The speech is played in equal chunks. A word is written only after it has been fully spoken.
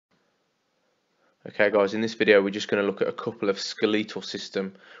Okay guys, in this video we're just going to look at a couple of skeletal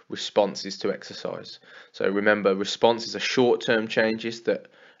system responses to exercise. So remember, responses are short-term changes that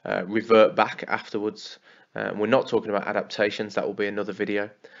revert back afterwards. We're not talking about adaptations, that will be another video.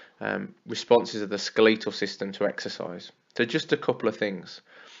 Responses are the skeletal system to exercise. So just a couple of things.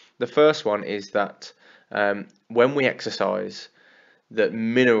 The first one is that when we exercise, that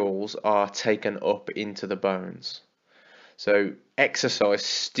minerals are taken up into the bones. So exercise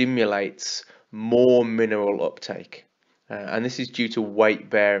stimulates more mineral uptake, and this is due to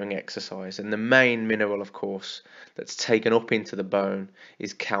weight-bearing exercise. And the main mineral, of course, that's taken up into the bone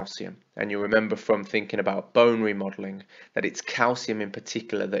is calcium. And you remember from thinking about bone remodeling that it's calcium in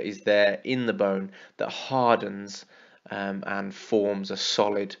particular that is there in the bone that hardens and forms a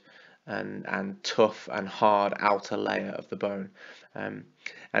solid and tough and hard outer layer of the bone. And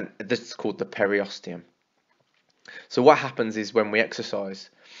this is called the periosteum. So what happens is when we exercise,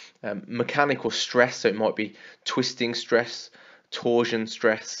 mechanical stress, so it might be twisting stress, torsion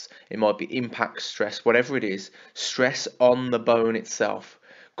stress, it might be impact stress, whatever it is, stress on the bone itself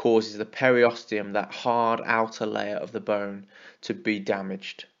causes the periosteum, that hard outer layer of the bone, to be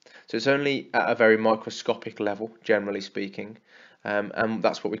damaged. So it's only at a very microscopic level, generally speaking, and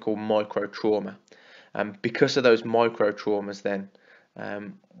that's what we call micro trauma. Because of those micro traumas then,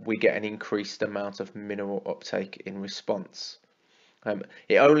 we get an increased amount of mineral uptake in response.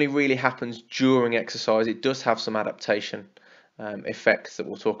 It only really happens during exercise. It does have some adaptation effects that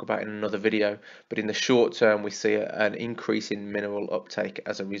we'll talk about in another video, but in the short term we see an increase in mineral uptake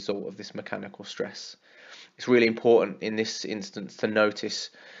as a result of this mechanical stress. It's really important in this instance to notice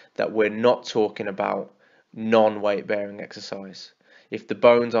that we're not talking about non-weight bearing exercise. If the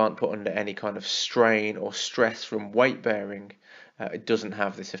bones aren't put under any kind of strain or stress from weight bearing, it doesn't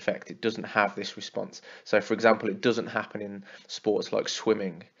have this effect, it doesn't have this response. So for example, it doesn't happen in sports like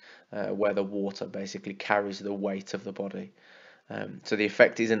swimming, where the water basically carries the weight of the body. So the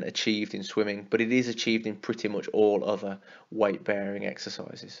effect isn't achieved in swimming, but it is achieved in pretty much all other weight bearing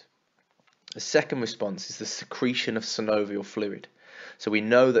exercises. The second response is the secretion of synovial fluid. So we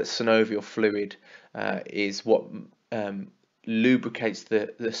know that synovial fluid is what lubricates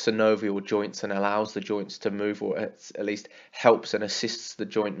the synovial joints and allows the joints to move, or at least helps and assists the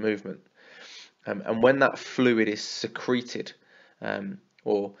joint movement. And when that fluid is secreted,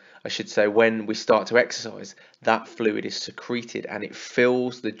 or I should say when we start to exercise, that fluid is secreted and it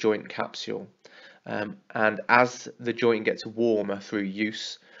fills the joint capsule. And as the joint gets warmer through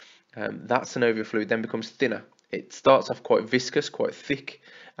use, that synovial fluid then becomes thinner. It starts off quite viscous, quite thick,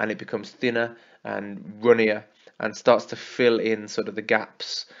 and it becomes thinner and runnier and starts to fill in sort of the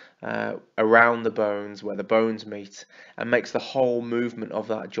gaps around the bones where the bones meet, and makes the whole movement of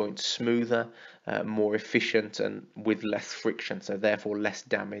that joint smoother, more efficient, and with less friction, so therefore less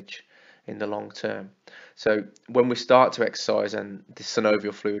damage in the long term. So when we start to exercise and the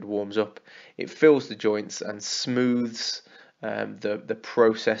synovial fluid warms up, it fills the joints and smooths the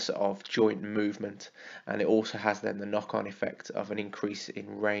process of joint movement, and it also has then the knock-on effect of an increase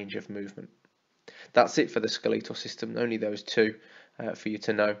in range of movement. That's it for the skeletal system, only those two for you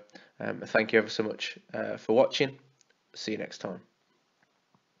to know. Thank you ever so much for watching. See you next time.